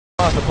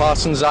Arthur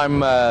Parsons.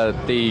 I'm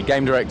the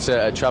game director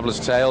at Traveller's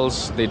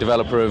Tales, the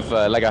developer of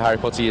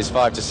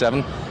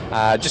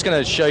Lego-Harry-Potter-Years-5-7. Just going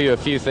to show you a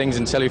few things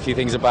and tell you a few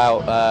things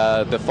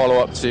about the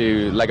follow-up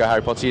to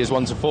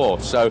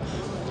Lego-Harry-Potter-Years-1-4. So,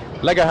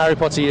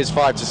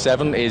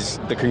 Lego-Harry-Potter-Years-5-7 is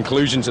the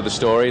conclusion to the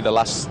story, the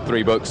last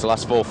 3 books, the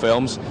last 4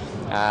 films,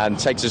 and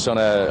takes us on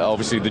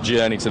obviously the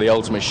journey to the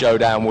ultimate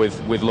showdown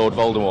with Lord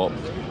Voldemort.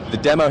 The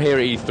demo here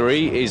at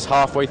E3 is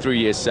halfway through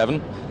Year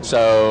 7,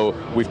 so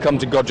we've come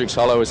to Godric's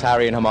Hollow as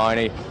Harry and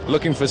Hermione,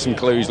 looking for some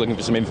clues, looking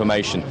for some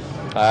information.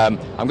 I'm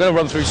going to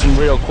run through some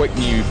real quick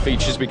new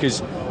features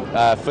because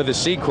for the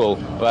sequel,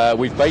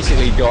 we've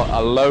basically got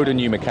a load of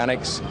new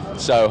mechanics.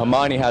 So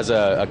Hermione has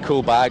a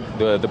cool bag,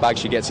 the bag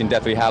she gets in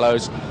Deathly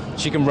Hallows.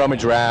 She can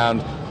rummage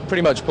around,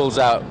 pretty much pulls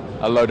out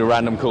a load of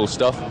random cool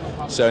stuff.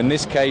 So in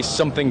this case,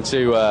 something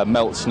to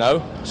melt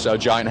snow, so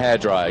giant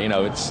hairdryer. You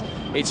know,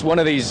 it's one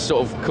of these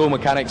sort of cool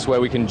mechanics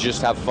where we can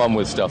just have fun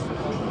with stuff.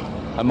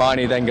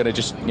 Hermione then going to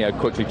just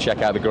quickly check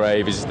out the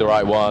grave. Is it the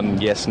right one?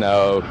 Yes,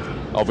 no.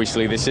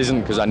 Obviously this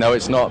isn't, because I know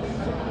it's not.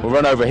 We'll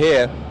run over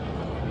here,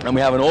 and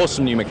we have an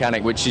awesome new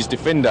mechanic, which is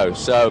Defindo.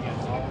 So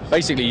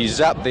basically you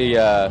zap the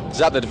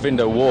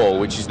Defindo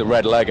wall, which is the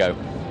red Lego,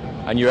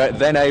 and you're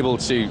then able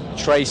to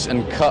trace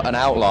and cut an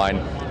outline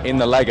in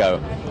the Lego,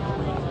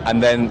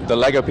 and then the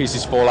Lego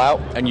pieces fall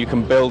out and you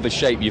can build the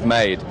shape you've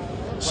made.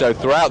 So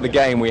throughout the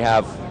game we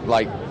have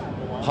like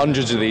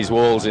hundreds of these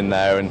walls in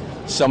there, and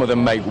some of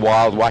them make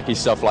wild wacky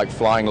stuff like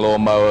flying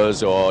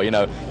lawnmowers, or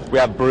we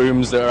have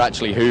brooms that are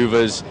actually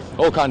hoovers,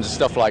 all kinds of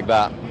stuff like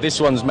that. This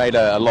one's made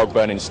a log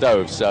burning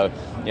stove, so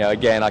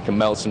again I can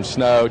melt some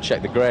snow,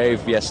 check the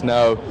grave, yes,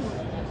 no,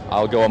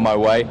 I'll go on my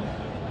way.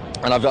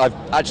 And I've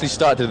actually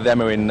started the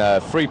demo in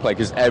free play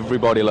because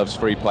everybody loves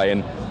free play,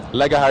 and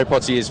Lego Harry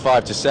Potter Years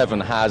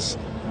 5-7 has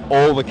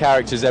all the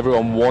characters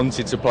everyone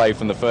wanted to play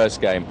from the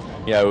first game.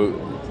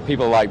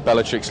 People like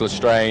Bellatrix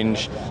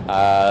Lestrange,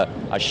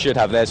 I should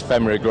have, there's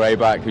Fenrir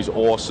Greyback, who's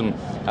awesome,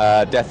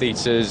 Death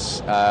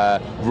Eaters,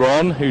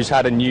 Ron, who's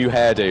had a new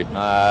hairdo.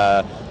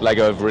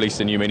 Lego have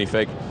released a new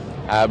minifig.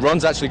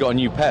 Ron's actually got a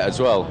new pet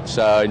as well,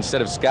 so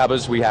instead of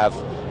Scabbers we have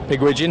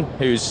Pigwidgeon,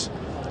 who's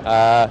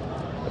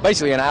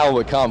basically an owl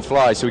that can't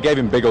fly, so we gave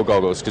him Biggle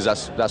Goggles because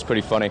that's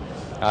pretty funny.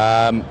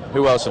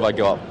 Who else have I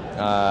got?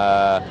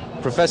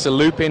 Professor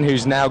Lupin,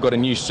 who's now got a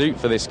new suit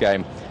for this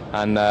game,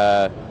 and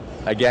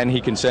again he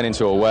can turn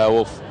into a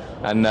werewolf.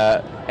 And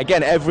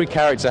again, every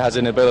character has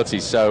an ability.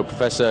 So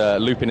Professor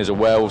Lupin is a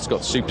werewolf, he's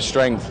got super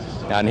strength,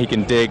 and he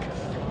can dig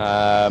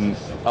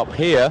up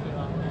here,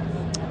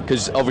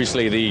 because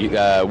obviously the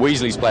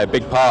Weasleys play a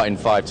big part in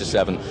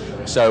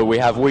 5-7. So we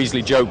have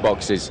Weasley joke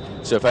boxes.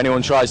 So if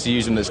anyone tries to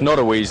use them that's not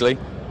a Weasley,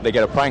 they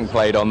get a prank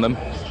played on them.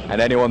 And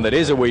anyone that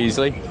is a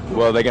Weasley,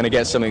 well, they're going to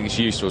get something that's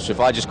useful. So if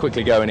I just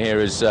quickly go in here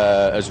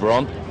as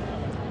Ron,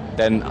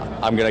 then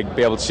I'm going to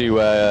be able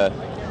to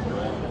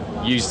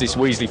use this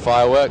Weasley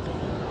firework.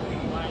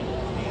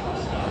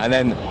 And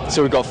then,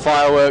 so we've got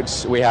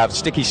fireworks, we have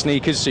sticky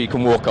sneakers so you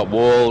can walk up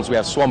walls, we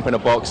have swamp in the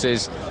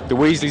boxes. The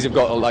Weasleys have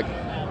got like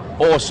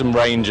awesome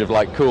range of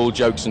like cool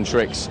jokes and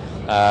tricks,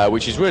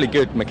 which is really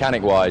good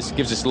mechanic wise.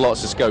 Gives us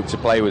lots of scope to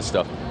play with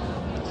stuff.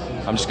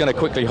 I'm just going to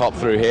quickly hop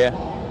through here.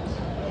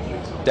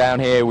 Down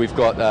here we've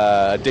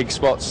got dig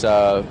spots.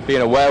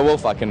 Being a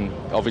werewolf, I can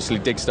obviously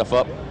dig stuff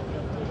up.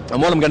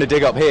 And what I'm going to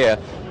dig up here,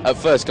 at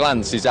first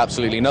glance, is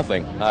absolutely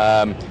nothing.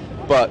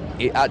 But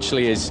it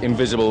actually is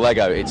invisible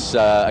Lego. It's,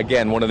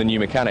 again, one of the new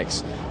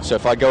mechanics. So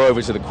if I go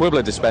over to the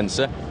Quibbler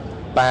dispenser,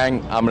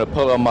 bang, I'm going to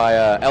pull on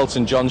my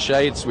Elton John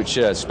shades, which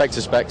are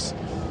Spectre specs,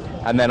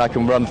 and then I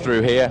can run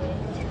through here.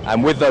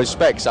 And with those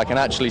specs, I can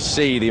actually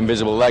see the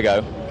invisible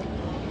Lego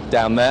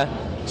down there.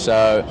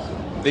 So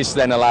this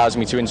then allows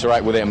me to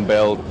interact with it and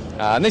build.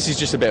 And this is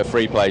just a bit of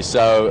free play.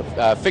 So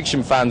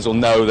fiction fans will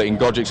know that in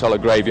Godric's Hollow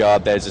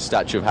Graveyard, there's a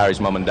statue of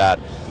Harry's mum and dad.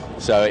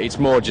 So it's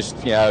more just,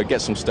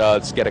 get some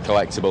studs, get a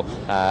collectible,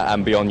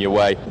 and be on your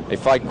way.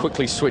 If I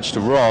quickly switch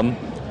to Ron,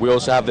 we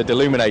also have the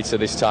Deluminator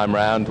this time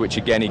round, which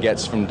again he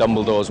gets from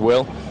Dumbledore's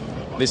will.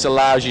 This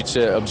allows you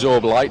to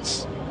absorb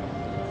lights,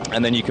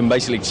 and then you can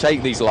basically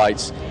take these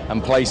lights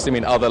and place them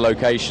in other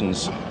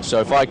locations.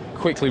 So if I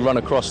quickly run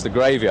across the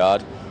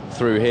graveyard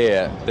through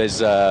here,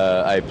 there's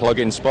a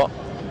plug-in spot,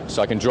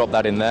 so I can drop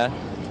that in there,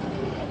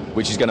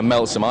 which is going to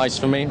melt some ice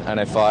for me. And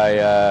if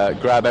I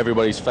grab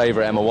everybody's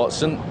favourite Emma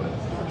Watson,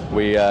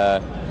 we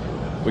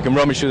can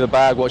rummage through the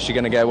bag. What's she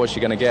going to get? What's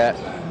she going to get?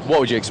 What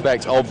would you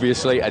expect?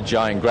 Obviously a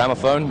giant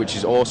gramophone, which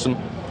is awesome.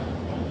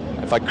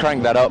 If I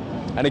crank that up,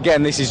 and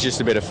again this is just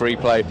a bit of free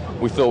play,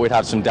 we thought we'd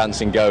have some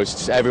dancing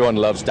ghosts. Everyone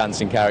loves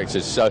dancing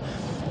characters. So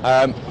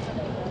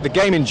the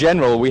game in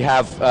general, we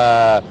have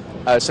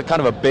so kind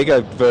of a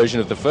bigger version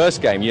of the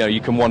first game.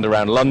 You can wander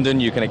around London,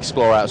 you can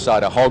explore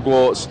outside of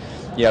Hogwarts.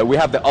 We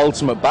have the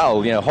ultimate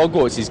battle.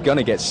 Hogwarts is going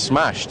to get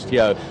smashed.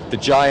 The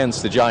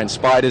giants, the giant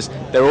spiders,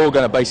 they're all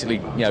going to basically,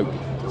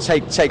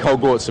 take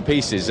Hogwarts to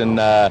pieces. And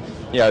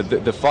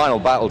the final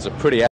battles are pretty